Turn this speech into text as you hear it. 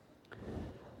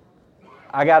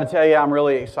I got to tell you, I'm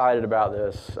really excited about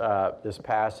this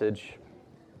passage.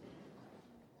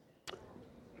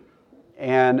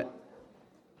 And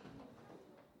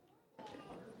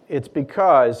it's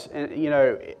because,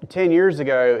 10 years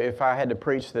ago, if I had to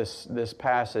preach this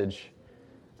passage,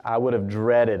 I would have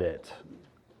dreaded it.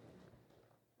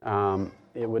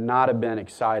 It would not have been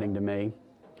exciting to me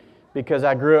because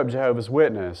I grew up Jehovah's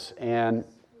Witness. And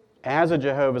as a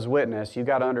Jehovah's Witness, you've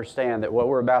got to understand that what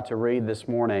we're about to read this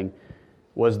morning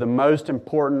was the most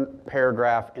important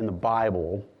paragraph in the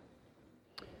Bible.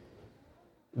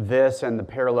 This and the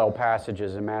parallel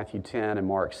passages in Matthew 10 and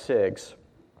Mark 6,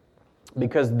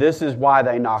 because this is why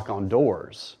they knock on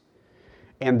doors.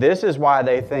 And this is why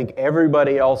they think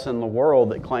everybody else in the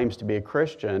world that claims to be a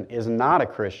Christian is not a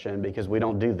Christian, because we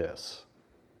don't do this.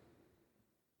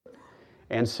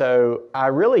 And so I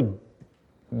really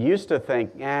used to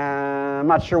think, I'm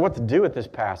not sure what to do with this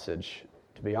passage,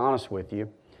 to be honest with you.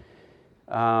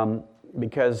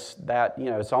 Because that,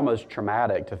 it's almost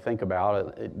traumatic to think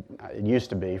about. It used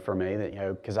to be for me,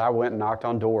 that because I went and knocked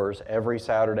on doors every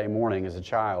Saturday morning as a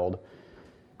child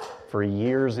for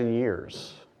years and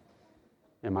years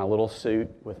in my little suit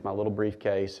with my little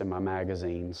briefcase and my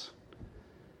magazines.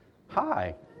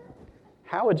 Hi,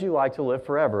 how would you like to live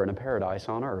forever in a paradise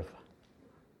on earth?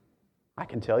 I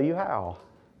can tell you how.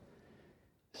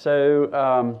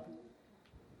 So,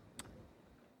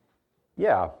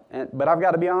 but I've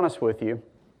got to be honest with you.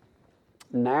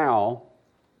 Now,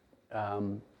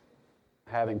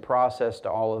 having processed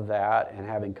all of that and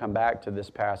having come back to this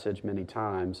passage many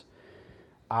times,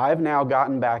 I've now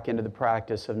gotten back into the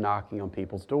practice of knocking on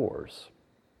people's doors.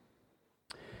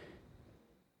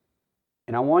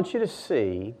 And I want you to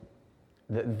see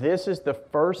that this is the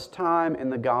first time in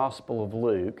the Gospel of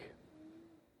Luke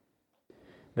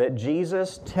that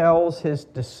Jesus tells his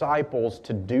disciples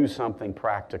to do something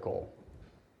practical.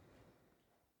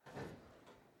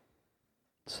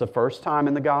 It's the first time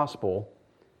in the Gospel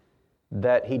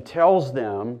that he tells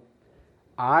them,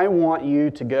 I want you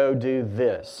to go do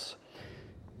this.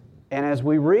 And as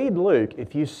we read Luke,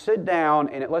 if you sit down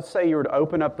and let's say you were to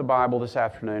open up the Bible this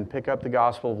afternoon, pick up the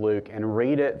Gospel of Luke and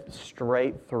read it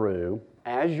straight through,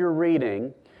 as you're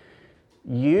reading,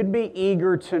 you'd be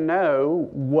eager to know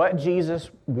what Jesus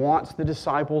wants the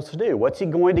disciples to do. What's he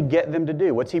going to get them to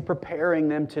do? What's he preparing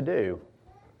them to do?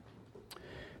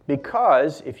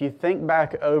 Because if you think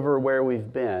back over where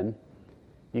we've been,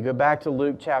 you go back to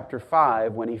Luke chapter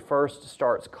 5, when he first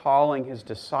starts calling his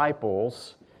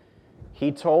disciples,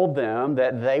 he told them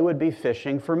that they would be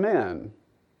fishing for men,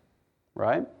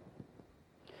 right?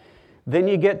 Then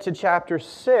you get to chapter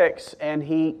 6, and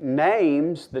he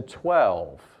names the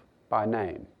 12 by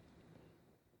name.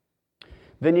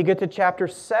 Then you get to chapter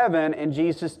 7, and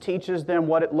Jesus teaches them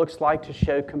what it looks like to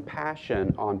show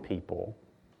compassion on people.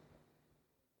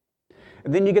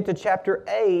 And then you get to chapter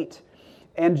 8,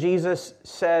 and Jesus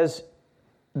says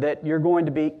that you're going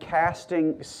to be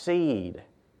casting seed.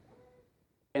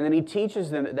 And then he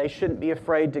teaches them that they shouldn't be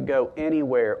afraid to go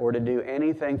anywhere or to do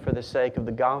anything for the sake of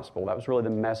the gospel. That was really the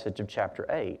message of chapter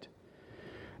 8.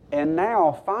 And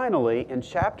now, finally, in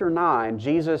chapter 9,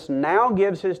 Jesus now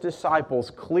gives his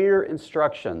disciples clear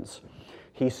instructions.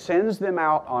 He sends them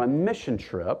out on a mission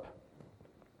trip,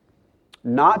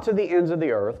 not to the ends of the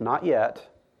earth, not yet,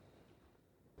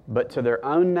 but to their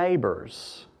own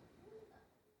neighbors.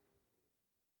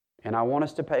 And I want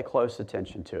us to pay close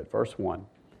attention to it. Verse 1,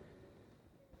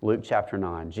 Luke chapter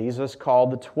 9. Jesus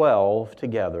called the 12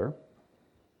 together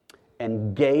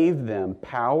and gave them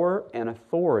power and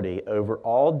authority over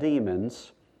all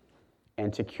demons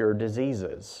and to cure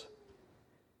diseases.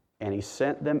 And he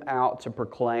sent them out to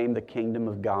proclaim the kingdom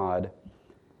of God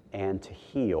and to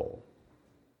heal.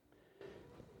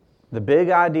 The big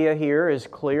idea here is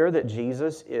clear that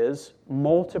Jesus is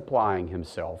multiplying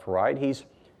himself, right?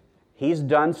 He's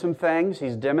done some things,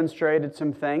 he's demonstrated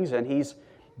some things, and he's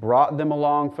brought them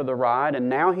along for the ride, and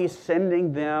now he's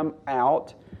sending them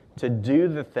out to do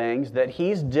the things that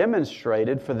he's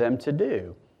demonstrated for them to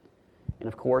do. And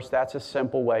of course, that's a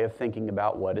simple way of thinking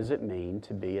about what does it mean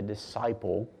to be a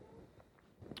disciple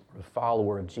or a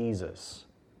follower of Jesus.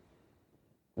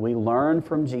 We learn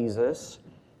from Jesus,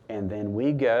 and then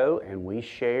we go and we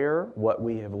share what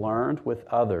we have learned with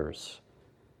others.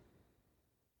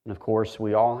 And of course,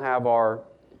 we all have our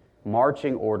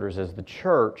marching orders as the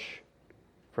church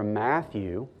from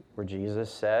Matthew, where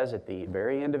Jesus says at the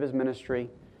very end of his ministry,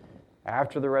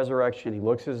 after the resurrection, he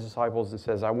looks at his disciples and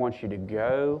says, I want you to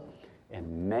go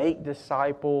and make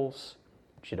disciples.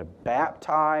 I want you to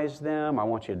baptize them. I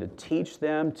want you to teach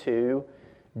them to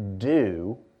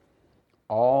do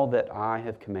all that I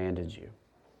have commanded you.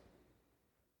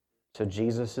 So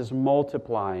Jesus is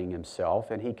multiplying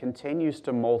himself, and he continues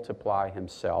to multiply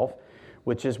himself,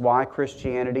 which is why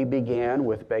Christianity began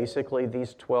with basically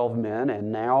these 12 men,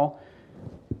 and now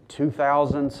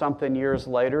 2,000-something years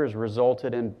later has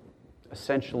resulted in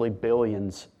essentially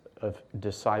billions of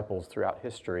disciples throughout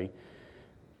history.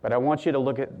 But I want you to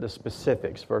look at the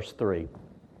specifics. Verse 3.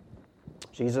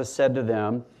 Jesus said to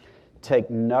them,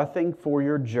 "Take nothing for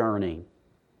your journey,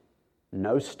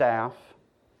 no staff,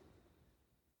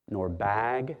 nor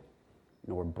bag,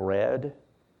 nor bread,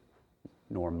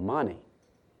 nor money,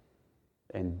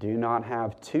 and do not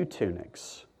have 2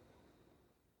 tunics."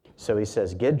 So he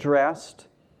says, get dressed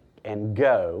and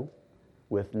go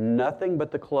with nothing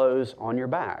but the clothes on your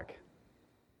back.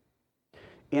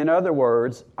 In other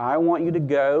words, I want you to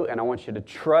go and I want you to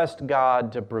trust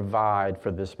God to provide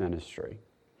for this ministry.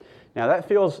 Now that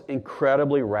feels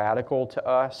incredibly radical to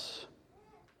us,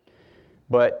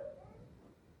 but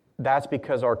that's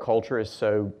because our culture is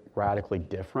so radically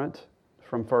different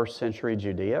from first century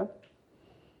Judea.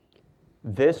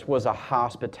 This was a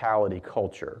hospitality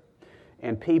culture,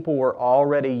 and people were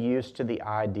already used to the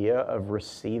idea of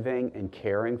receiving and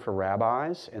caring for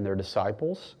rabbis and their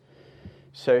disciples.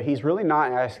 So he's really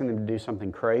not asking them to do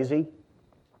something crazy.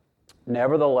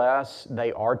 Nevertheless,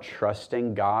 they are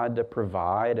trusting God to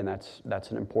provide, and that's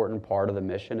an important part of the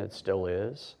mission. It still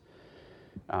is,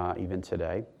 even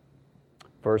today.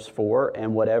 Verse 4,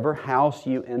 "And whatever house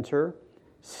you enter,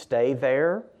 stay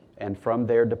there, and from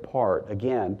there depart."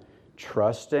 Again,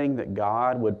 trusting that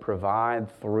God would provide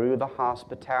through the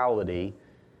hospitality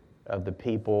of the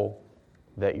people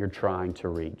that you're trying to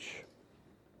reach.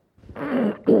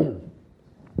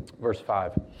 Verse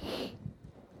 5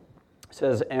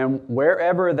 says, "And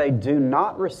wherever they do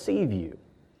not receive you,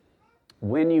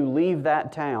 when you leave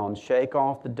that town, shake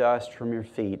off the dust from your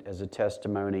feet as a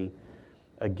testimony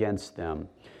against them."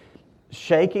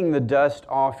 Shaking the dust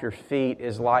off your feet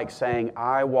is like saying,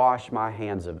 I wash my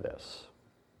hands of this.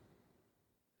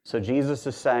 So Jesus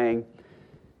is saying,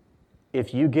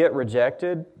 if you get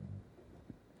rejected,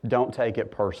 don't take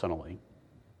it personally.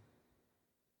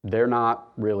 They're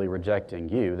not really rejecting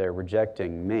you, they're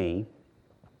rejecting me.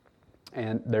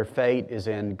 And their fate is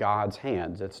in God's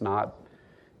hands. It's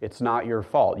not your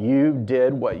fault. You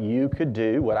did what you could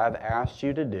do, what I've asked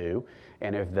you to do,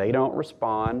 and if they don't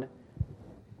respond,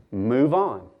 move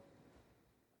on.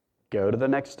 Go to the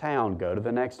next town, go to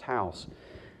the next house.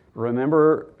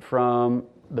 Remember from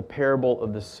the parable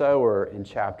of the sower in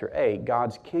chapter 8,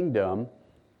 God's kingdom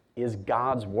is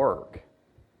God's work.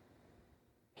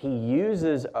 He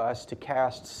uses us to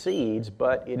cast seeds,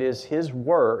 but it is His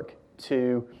work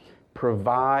to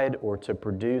provide or to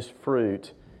produce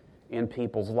fruit in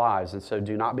people's lives. And so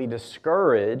do not be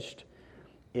discouraged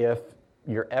if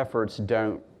your efforts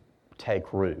don't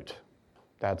take root.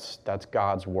 That's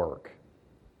God's work.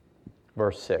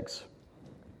 Verse 6.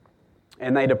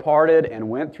 "And they departed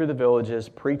and went through the villages,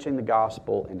 preaching the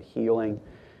gospel and healing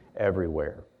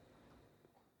everywhere."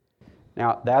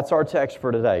 Now, that's our text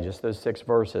for today, just those 6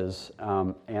 verses.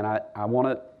 And I want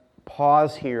to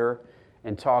pause here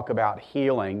and talk about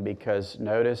healing, because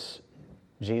notice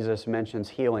Jesus mentions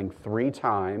healing 3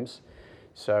 times.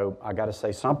 So I got to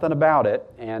say something about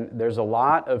it. And there's a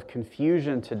lot of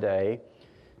confusion today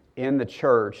in the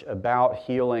church about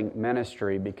healing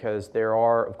ministry, because there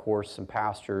are, of course, some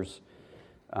pastors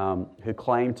who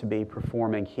claim to be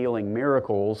performing healing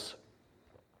miracles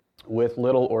with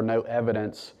little or no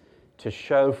evidence to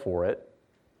show for it.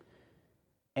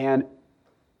 And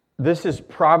this is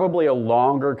probably a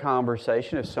longer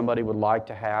conversation. If somebody would like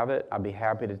to have it, I'd be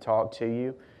happy to talk to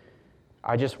you.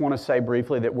 I just want to say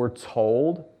briefly that we're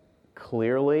told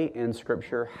clearly in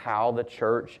Scripture how the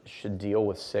church should deal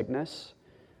with sickness.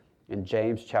 In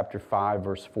James chapter 5,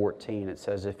 verse 14, it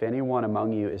says, "If anyone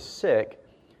among you is sick,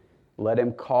 let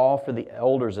him call for the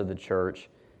elders of the church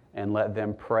and let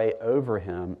them pray over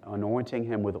him, anointing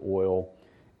him with oil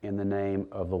in the name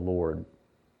of the Lord."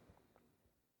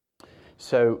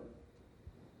 So,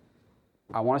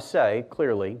 I want to say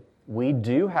clearly, we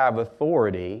do have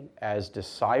authority as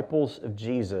disciples of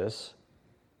Jesus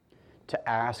to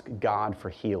ask God for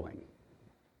healing.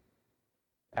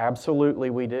 Absolutely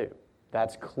we do.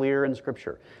 That's clear in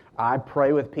Scripture. I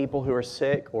pray with people who are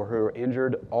sick or who are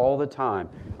injured all the time.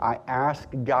 I ask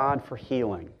God for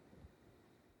healing.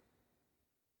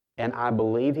 And I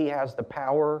believe He has the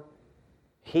power.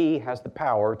 He has the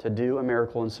power to do a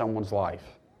miracle in someone's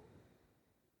life.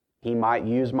 He might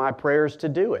use my prayers to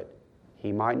do it.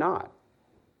 He might not.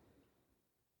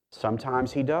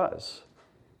 Sometimes He does.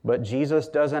 But Jesus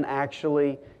doesn't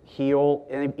actually heal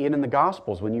in the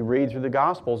Gospels. When you read through the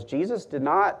Gospels, Jesus did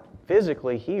not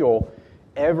physically heal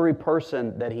every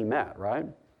person that he met, right?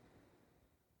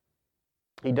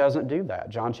 He doesn't do that.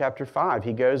 John chapter 5,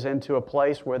 he goes into a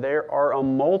place where there are a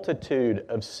multitude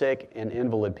of sick and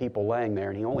invalid people laying there,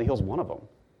 and he only heals one of them.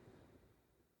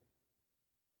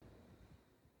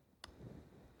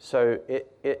 So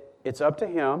it's up to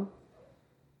him.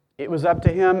 It was up to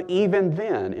him even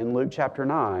then in Luke chapter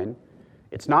 9.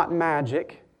 It's not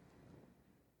magic.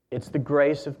 It's the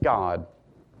grace of God.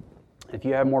 If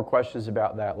you have more questions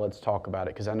about that, let's talk about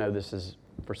it, because I know this is,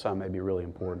 for some, maybe really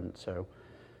important. So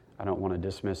I don't want to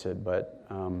dismiss it, but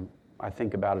I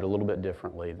think about it a little bit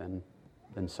differently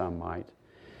than some might.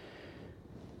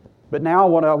 But now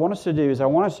what I want us to do is I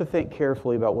want us to think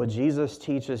carefully about what Jesus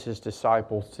teaches his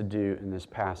disciples to do in this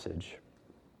passage.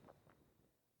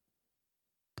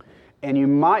 And you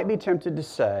might be tempted to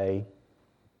say,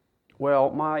 well,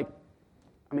 Mike,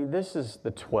 this is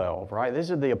the 12, right? These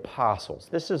are the apostles.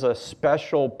 This is a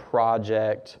special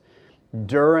project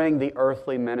during the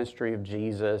earthly ministry of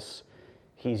Jesus.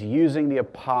 He's using the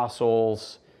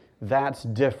apostles. That's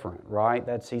different, right?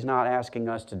 He's not asking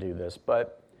us to do this.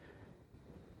 But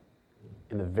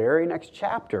in the very next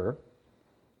chapter,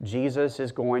 Jesus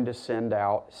is going to send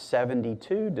out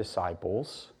 72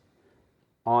 disciples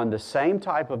on the same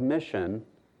type of mission,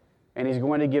 and he's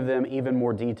going to give them even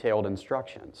more detailed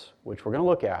instructions, which we're going to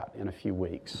look at in a few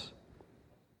weeks.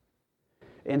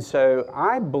 And so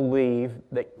I believe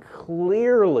that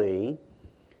clearly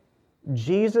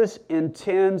Jesus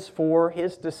intends for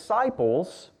his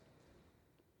disciples,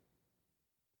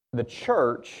 the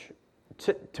church,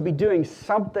 to be doing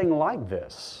something like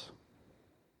this.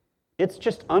 It's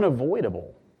just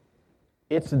unavoidable.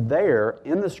 It's there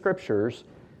in the Scriptures,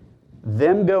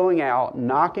 them going out,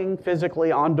 knocking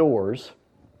physically on doors,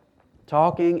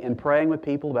 talking and praying with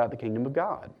people about the kingdom of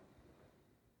God.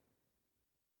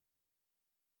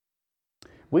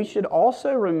 We should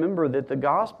also remember that the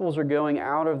Gospels are going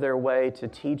out of their way to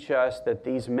teach us that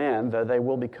these men, though they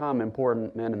will become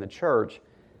important men in the church,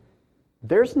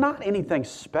 there's not anything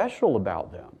special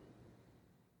about them.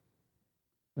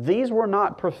 These were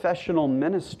not professional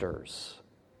ministers.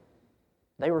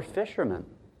 They were fishermen,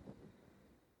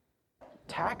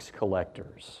 tax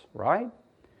collectors, right?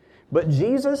 But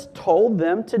Jesus told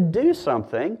them to do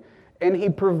something, and he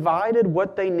provided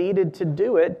what they needed to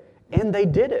do it, and they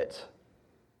did it.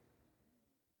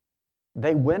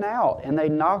 They went out and they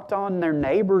knocked on their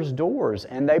neighbors' doors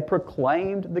and they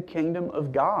proclaimed the kingdom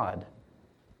of God.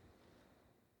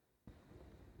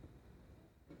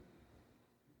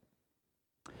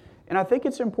 And I think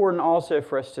it's important also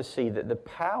for us to see that the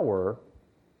power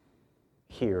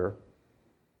here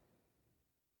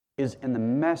is in the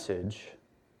message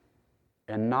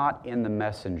and not in the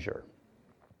messenger.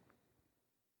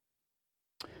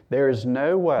 There is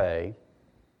no way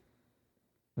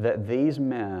that these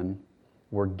men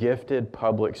were gifted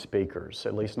public speakers,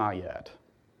 at least not yet.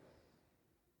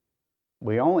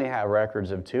 We only have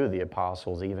records of 2 of the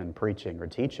apostles even preaching or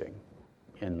teaching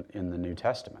in the New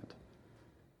Testament.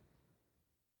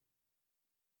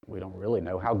 We don't really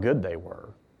know how good they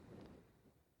were.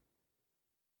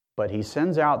 But he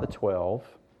sends out the 12,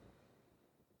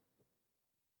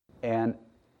 and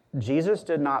Jesus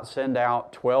did not send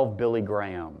out 12 Billy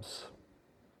Grahams,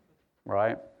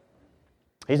 right?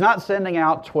 He's not sending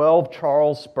out 12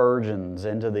 Charles Spurgeons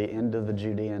into the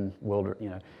Judean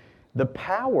wilderness. The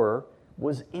power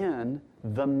was in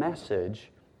the message,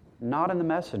 not in the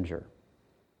messenger.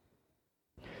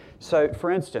 So, for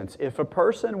instance, if a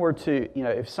person were to,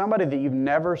 if somebody that you've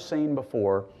never seen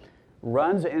before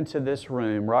runs into this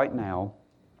room right now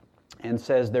and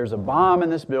says there's a bomb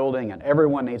in this building and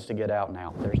everyone needs to get out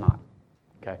now, there's not.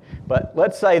 Okay? But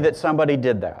let's say that somebody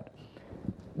did that.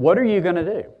 What are you going to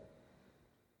do?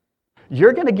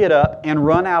 You're going to get up and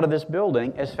run out of this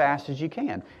building as fast as you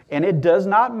can. And it does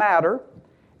not matter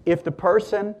if the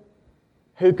person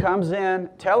who comes in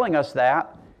telling us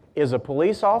that is a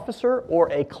police officer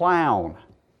or a clown.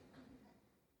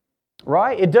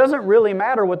 Right? It doesn't really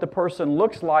matter what the person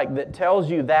looks like that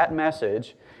tells you that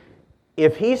message.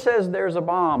 If he says there's a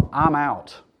bomb, I'm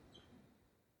out.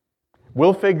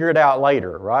 We'll figure it out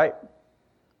later, right?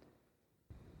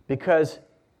 Because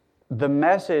the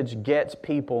message gets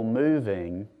people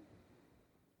moving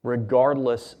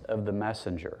regardless of the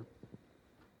messenger.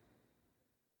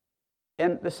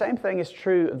 And the same thing is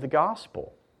true of the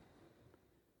gospel.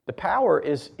 The power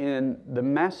is in the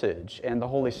message and the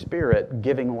Holy Spirit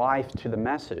giving life to the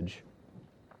message.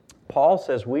 Paul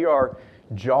says we are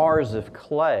jars of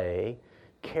clay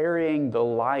carrying the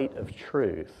light of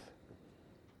truth.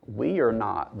 We are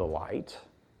not the light.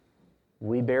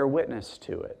 We bear witness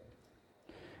to it.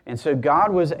 And so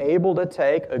God was able to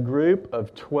take a group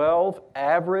of 12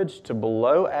 average to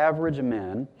below average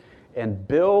men and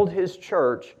build His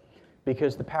church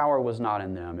because the power was not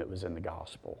in them, it was in the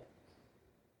gospel.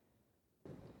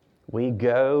 We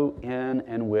go in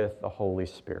and with the Holy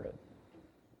Spirit.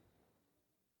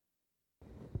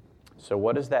 So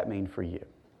what does that mean for you?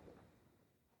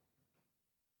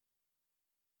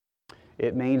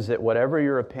 It means that whatever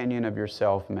your opinion of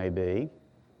yourself may be,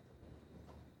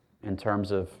 in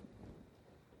terms of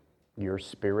your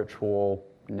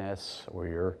spiritualness or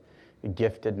your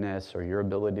giftedness or your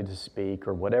ability to speak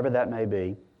or whatever that may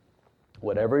be,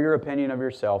 whatever your opinion of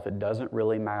yourself, it doesn't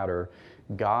really matter.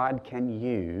 God can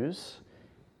use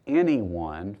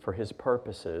anyone for His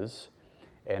purposes,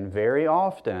 and very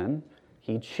often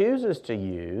He chooses to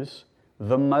use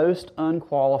the most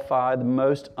unqualified, the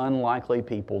most unlikely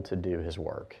people to do His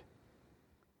work,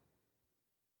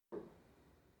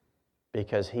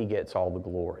 because He gets all the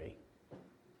glory.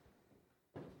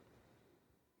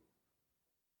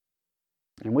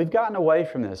 And we've gotten away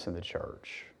from this in the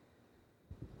church.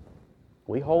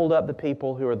 We hold up the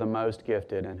people who are the most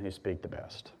gifted and who speak the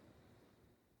best.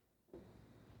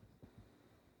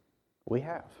 We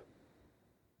have.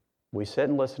 We sit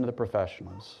and listen to the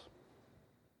professionals.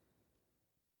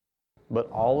 But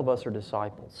all of us are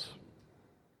disciples.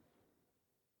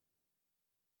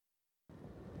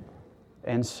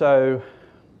 And so,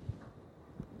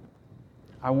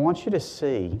 I want you to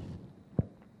see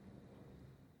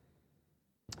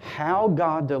how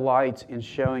God delights in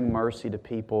showing mercy to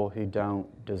people who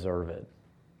don't deserve it.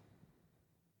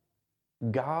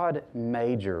 God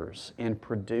majors in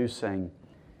producing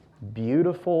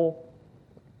beautiful,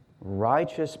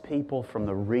 righteous people from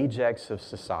the rejects of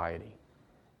society.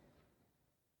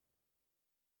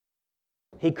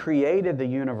 He created the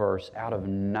universe out of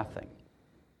nothing.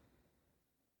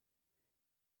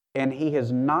 And He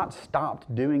has not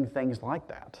stopped doing things like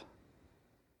that.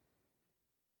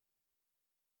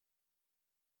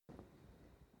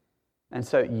 And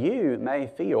so you may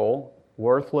feel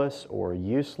worthless or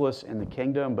useless in the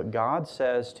kingdom, but God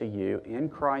says to you in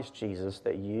Christ Jesus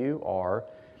that you are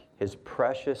His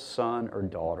precious son or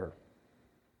daughter.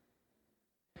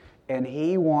 And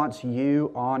He wants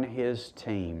you on His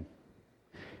team.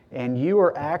 And you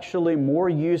are actually more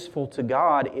useful to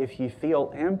God if you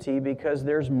feel empty, because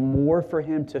there's more for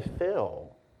Him to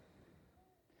fill.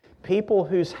 People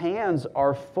whose hands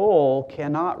are full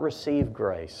cannot receive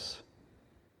grace.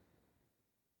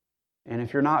 And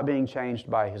if you're not being changed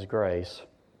by His grace,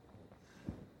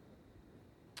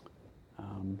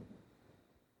 then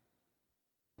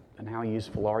how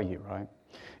useful are you, right?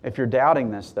 If you're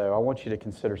doubting this, though, I want you to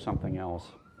consider something else.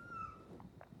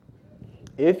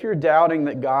 If you're doubting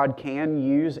that God can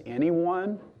use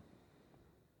anyone,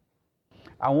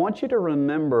 I want you to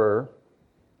remember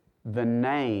the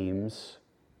names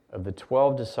of the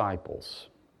 12 disciples.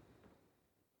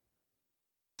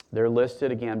 They're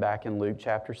listed again back in Luke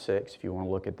chapter 6, if you want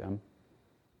to look at them.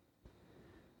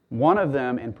 One of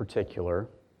them in particular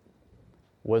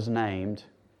was named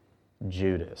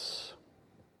Judas.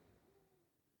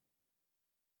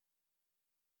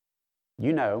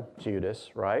 You know Judas,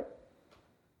 right?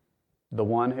 The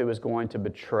one who was going to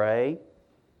betray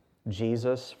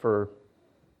Jesus for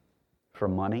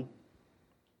money.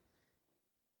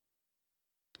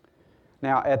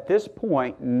 Now, at this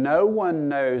point, no one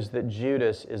knows that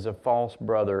Judas is a false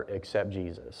brother except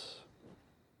Jesus.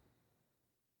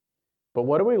 But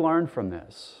what do we learn from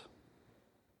this?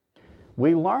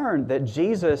 We learn that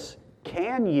Jesus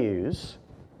can use,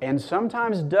 and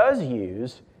sometimes does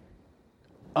use,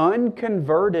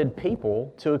 unconverted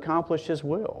people to accomplish His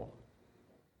will.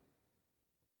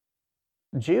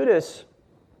 Judas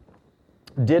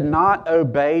did not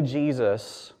obey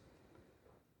Jesus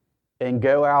and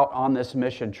go out on this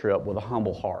mission trip with a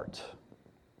humble heart.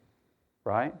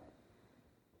 Right?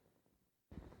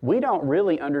 We don't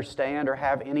really understand or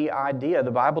have any idea.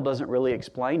 The Bible doesn't really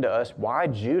explain to us why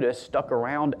Judas stuck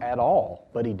around at all,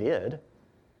 but he did.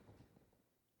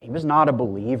 He was not a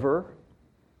believer.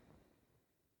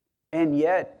 And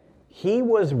yet, he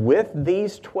was with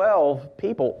these 12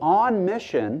 people on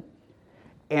mission,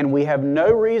 and we have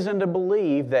no reason to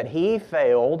believe that he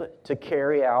failed to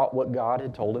carry out what God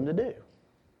had told him to do.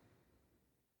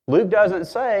 Luke doesn't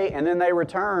say, and then they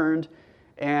returned,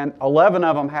 and 11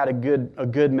 of them had a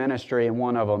good ministry, and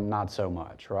one of them not so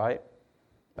much, right?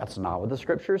 That's not what the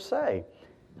Scriptures say.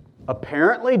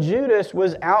 Apparently, Judas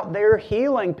was out there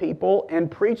healing people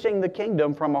and preaching the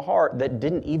kingdom from a heart that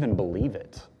didn't even believe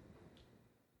it.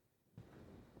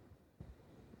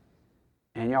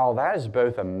 And y'all, that is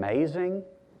both amazing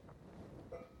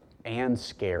and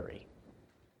scary.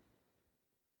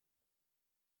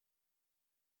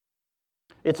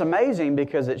 It's amazing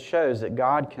because it shows that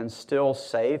God can still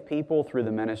save people through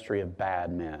the ministry of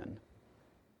bad men.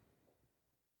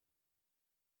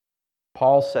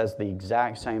 Paul says the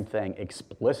exact same thing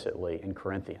explicitly in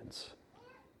Corinthians.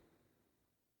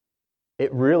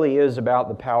 It really is about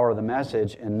the power of the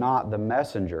message and not the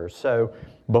messenger. So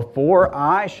before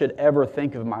I should ever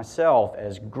think of myself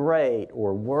as great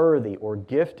or worthy or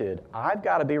gifted, I've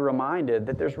got to be reminded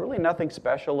that there's really nothing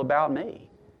special about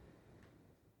me.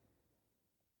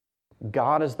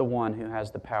 God is the one who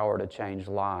has the power to change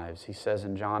lives. He says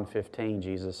in John 15,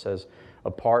 Jesus says,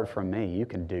 apart from me, you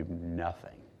can do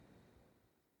nothing.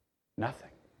 Nothing.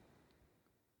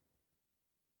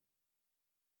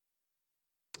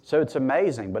 So it's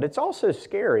amazing, but it's also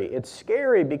scary. It's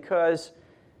scary because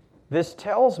this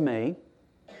tells me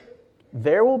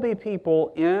there will be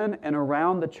people in and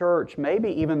around the church, maybe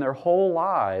even their whole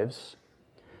lives,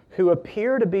 who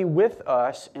appear to be with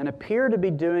us and appear to be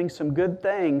doing some good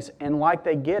things and like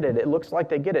they get it. It looks like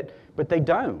they get it, but they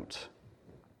don't.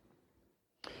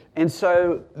 And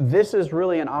so this is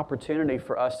really an opportunity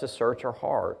for us to search our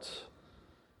hearts.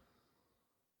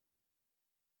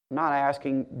 I'm not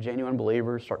asking genuine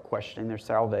believers to start questioning their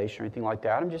salvation or anything like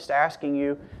that. I'm just asking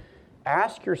you,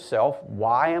 ask yourself,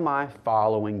 why am I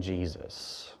following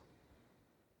Jesus?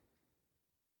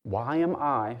 Why am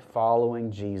I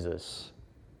following Jesus?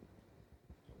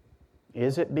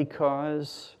 Is it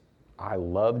because I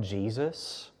love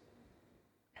Jesus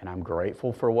and I'm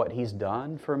grateful for what He's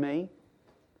done for me?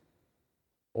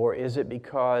 Or is it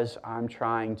because I'm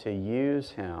trying to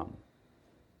use Him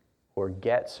or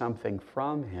get something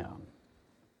from Him?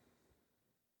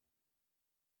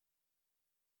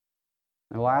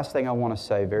 And the last thing I want to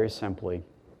say very simply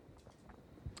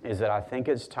is that I think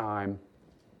it's time,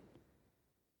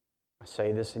 I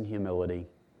say this in humility,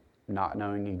 not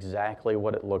knowing exactly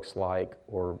what it looks like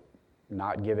or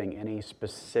not giving any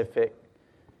specific,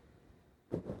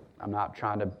 I'm not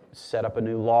trying to set up a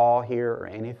new law here or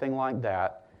anything like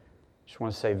that. I just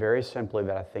want to say very simply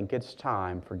that I think it's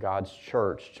time for God's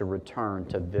church to return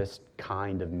to this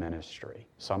kind of ministry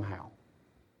somehow.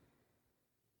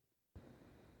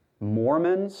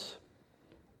 Mormons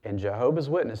and Jehovah's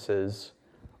Witnesses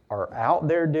are out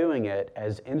there doing it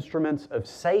as instruments of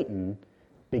Satan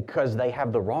because they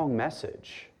have the wrong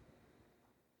message.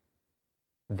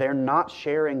 They're not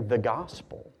sharing the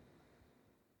gospel.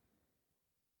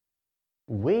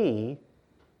 We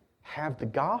have the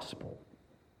gospel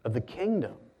of the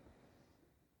kingdom,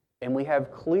 and we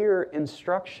have clear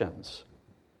instructions.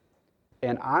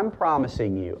 And I'm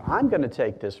promising you, I'm going to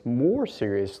take this more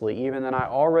seriously even than I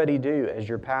already do as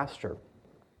your pastor.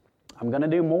 I'm going to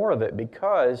do more of it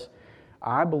because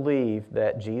I believe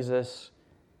that Jesus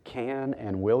can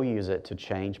and will use it to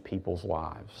change people's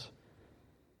lives.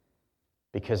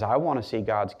 Because I want to see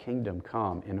God's kingdom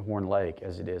come in Horn Lake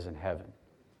as it is in heaven.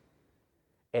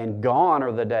 And gone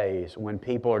are the days when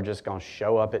people are just going to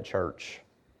show up at church.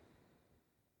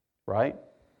 Right?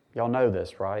 Y'all know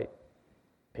this, right?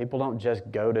 People don't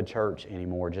just go to church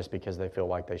anymore just because they feel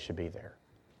like they should be there.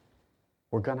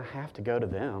 We're going to have to go to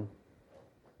them.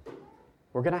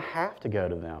 We're going to have to go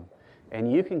to them. And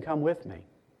you can come with me.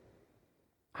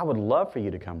 I would love for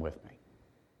you to come with me.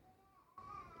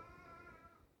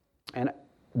 And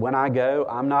when I go,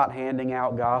 I'm not handing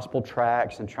out gospel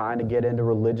tracts and trying to get into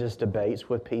religious debates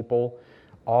with people.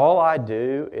 All I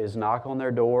do is knock on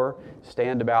their door,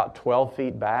 stand about 12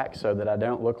 feet back so that I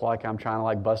don't look like I'm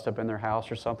trying to bust up in their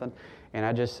house or something. And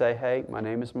I just say, hey, my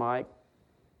name is Mike.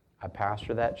 I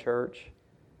pastor that church.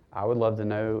 I would love to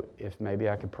know if maybe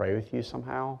I could pray with you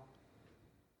somehow.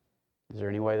 Is there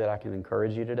any way that I can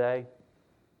encourage you today?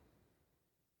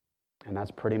 And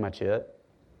that's pretty much it.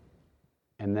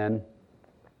 And then,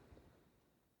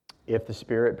 if the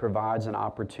Spirit provides an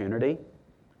opportunity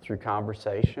through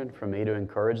conversation for me to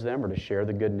encourage them or to share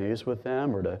the good news with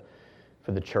them or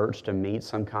for the church to meet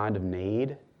some kind of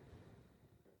need,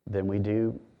 then we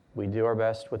do our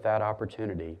best with that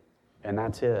opportunity. And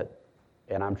that's it.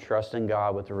 And I'm trusting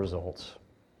God with the results.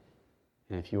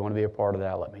 And if you want to be a part of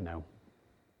that, let me know.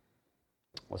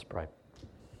 Let's pray.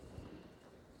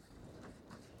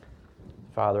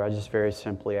 Father, I just very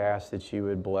simply ask that you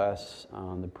would bless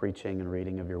the preaching and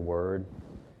reading of your word.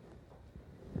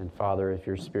 And Father, if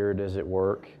your Spirit is at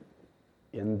work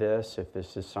in this, if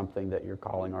this is something that you're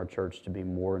calling our church to be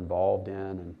more involved in,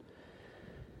 and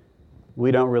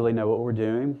we don't really know what we're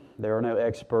doing. There are no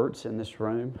experts in this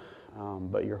room,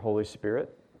 but your Holy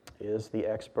Spirit is the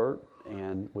expert,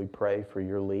 and we pray for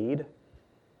your lead.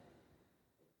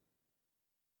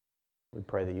 We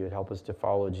pray that you would help us to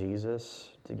follow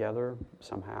Jesus together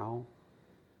somehow,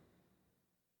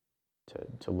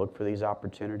 to look for these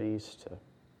opportunities,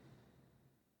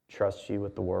 trust you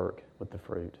with the work, with the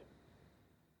fruit.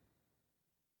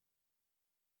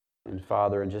 And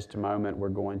Father, in just a moment, we're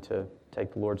going to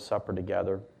take the Lord's Supper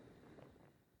together.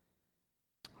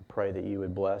 I pray that you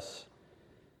would bless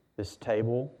this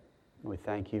table. We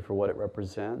thank you for what it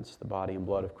represents, the body and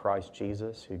blood of Christ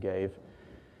Jesus, who gave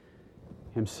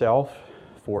himself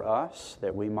for us,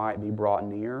 that we might be brought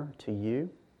near to you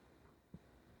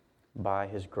by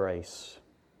his grace.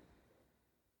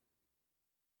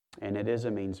 And it is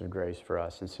a means of grace for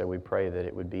us. And so we pray that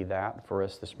it would be that for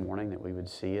us this morning, that we would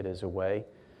see it as a way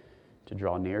to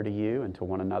draw near to you and to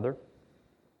one another,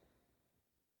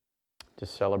 to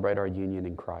celebrate our union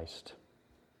in Christ,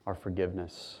 our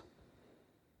forgiveness,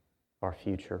 our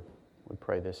future. We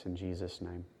pray this in Jesus'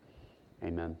 name.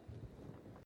 Amen.